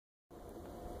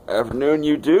Afternoon,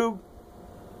 YouTube.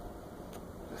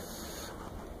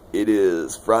 It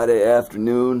is Friday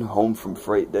afternoon, home from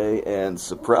freight day, and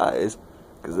surprise,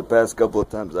 because the past couple of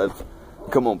times I've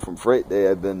come home from freight day,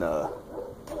 I've been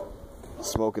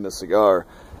smoking a cigar.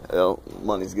 Well,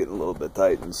 money's getting a little bit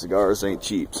tight, and cigars ain't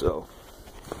cheap, so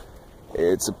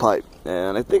it's a pipe.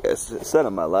 And I think I said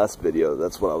in my last video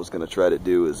that's what I was going to try to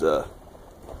do is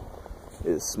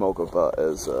smoke a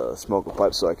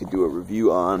pipe, so I could do a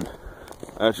review on.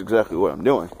 That's exactly what I'm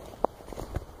doing.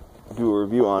 Do a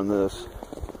review on this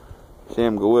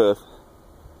Gawith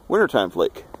Winter Time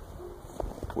Flake,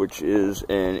 which is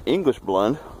an English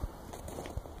blend.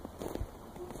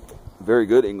 Very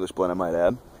good English blend, I might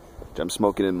add. Which I'm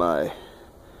smoking in my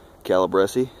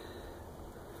Calabrese.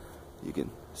 You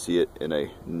can see it in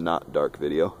a not dark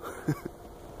video.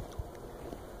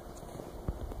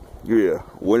 Yeah,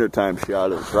 wintertime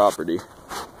shot of the property.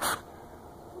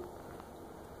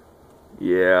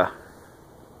 Yeah.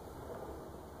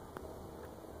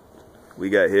 We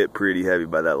got hit pretty heavy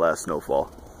by that last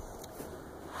snowfall.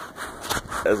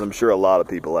 As I'm sure a lot of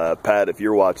people have. Pat, if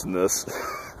you're watching this,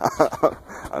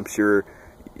 I'm sure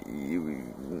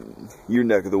your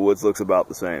neck of the woods looks about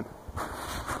the same.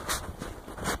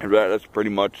 In fact, that's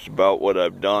pretty much about what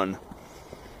I've done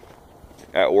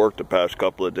at work the past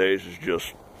couple of days, is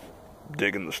just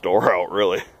digging the store out,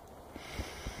 really.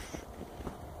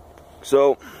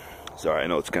 So, sorry, I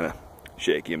know it's kind of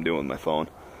shaky, I'm doing my phone.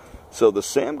 So the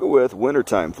Gawith Winter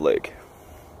Time Flake,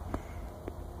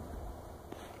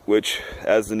 which,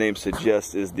 as the name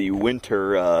suggests, is the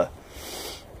winter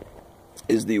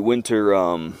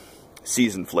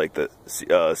season flake, that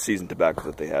season tobacco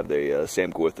that they have.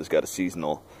 Gawith has got a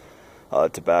seasonal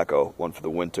tobacco, one for the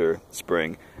winter,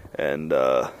 spring, and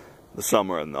the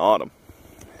summer and the autumn.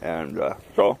 And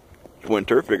so it's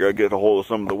winter. Figure I'd get a hold of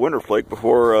some of the winter flake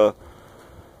before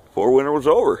winter was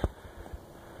over.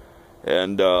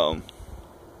 And I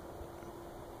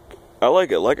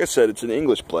like it. Like I said, it's an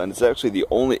English blend. It's actually the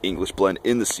only English blend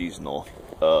in the seasonal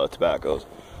tobaccos.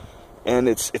 And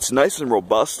it's nice and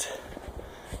robust,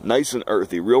 nice and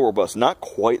earthy, real robust. Not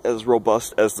quite as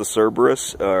robust as the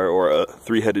Cerberus, or a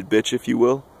three-headed bitch, if you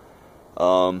will.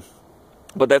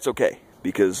 But that's okay,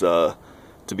 because to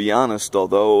be honest,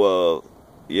 although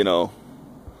the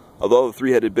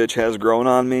three-headed bitch has grown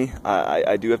on me,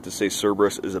 I do have to say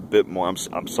Cerberus is a bit more.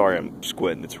 I'm sorry, I'm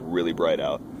squinting. It's really bright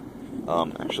out.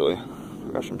 Actually,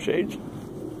 I got some shades.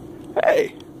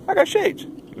 Hey, I got shades.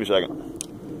 Give me a second.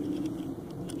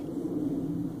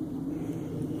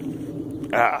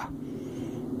 Ah,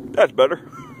 that's better.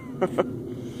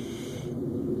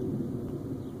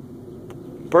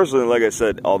 Personally, like I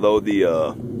said, although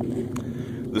the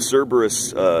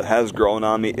Cerberus has grown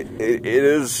on me, it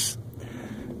is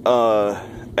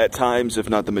at times, if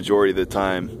not the majority of the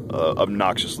time,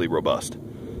 obnoxiously robust.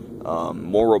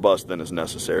 More robust than is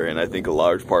necessary, and I think a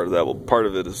large part of that, well, part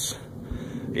of it is,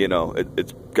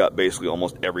 it's got basically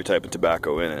almost every type of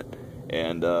tobacco in it,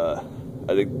 and I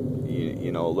think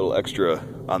a little extra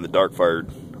on the dark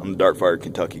fired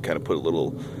Kentucky kind of put a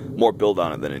little more build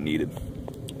on it than it needed.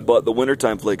 But the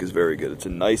Wintertime Flake is very good. It's a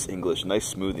nice English, nice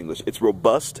smooth English. It's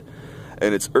robust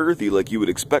and it's earthy like you would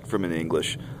expect from an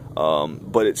English,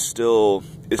 but it's still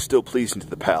pleasing to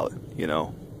the palate.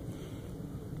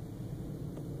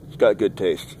 It's got good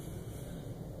taste.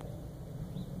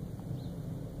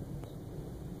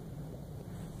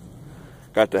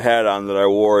 Got the hat on that I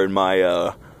wore in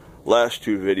my last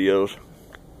two videos.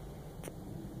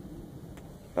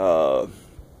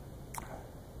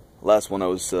 Last one I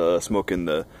was smoking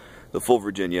the full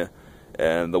Virginia,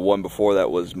 and the one before that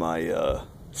was my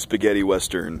spaghetti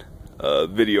western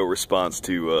video response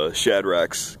to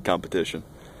Shadrack's competition.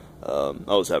 I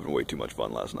was having way too much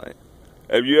fun last night.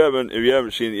 If you haven't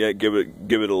seen it yet, give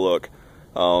it a look.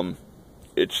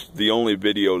 It's the only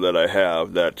video that I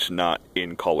have that's not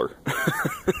in color.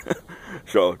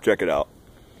 So check it out.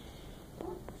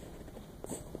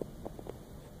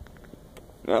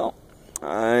 Well,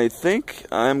 I think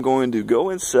I'm going to go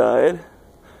inside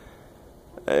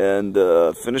and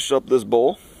finish up this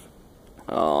bowl.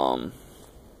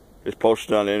 Just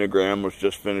posted on Instagram, was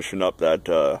just finishing up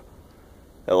that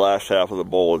last half of the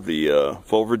bowl of the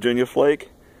full Virginia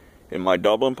Flake in my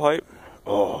Dublin pipe.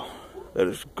 Oh, that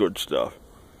is good stuff.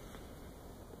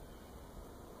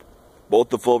 Both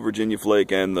the full Virginia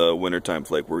Flake and the Wintertime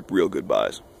Flake were real good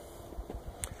buys.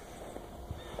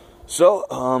 So,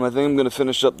 I think I'm going to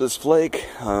finish up this flake,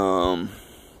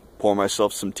 pour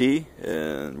myself some tea,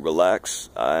 and relax.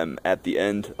 I'm at the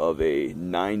end of a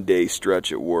 9-day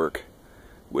stretch at work,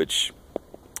 which,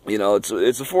 it's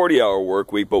a 40-hour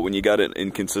work week, but when you got an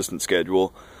inconsistent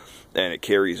schedule, and it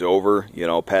carries over, you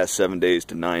know, past 7 days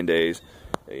to 9 days,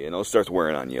 you know, it starts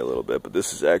wearing on you a little bit. But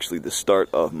this is actually the start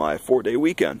of my 4-day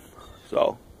weekend.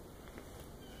 So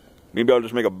maybe I'll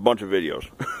just make a bunch of videos.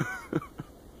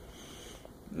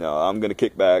 No, I'm going to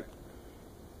kick back,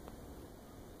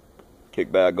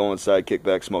 go inside, kick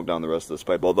back, smoke down the rest of this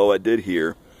pipe. Although I did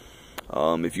hear,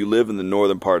 if you live in the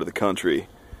northern part of the country,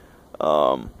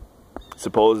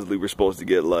 supposedly we're supposed to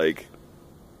get like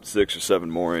 6 or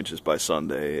 7 more inches by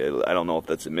Sunday. I don't know if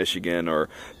that's in Michigan, or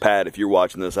Pat, if you're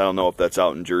watching this, I don't know if that's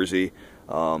out in Jersey.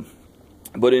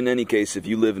 But in any case, if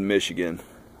you live in Michigan,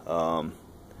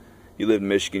 you live in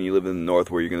the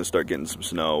north where you're going to start getting some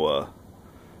snow,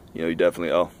 you know, you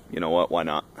definitely, oh, you know what, why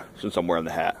not? Since I'm wearing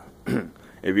the hat.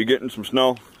 If you're getting some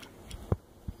snow,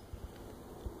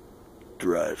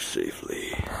 drive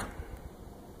safely.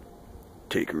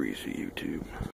 Take her easy, YouTube.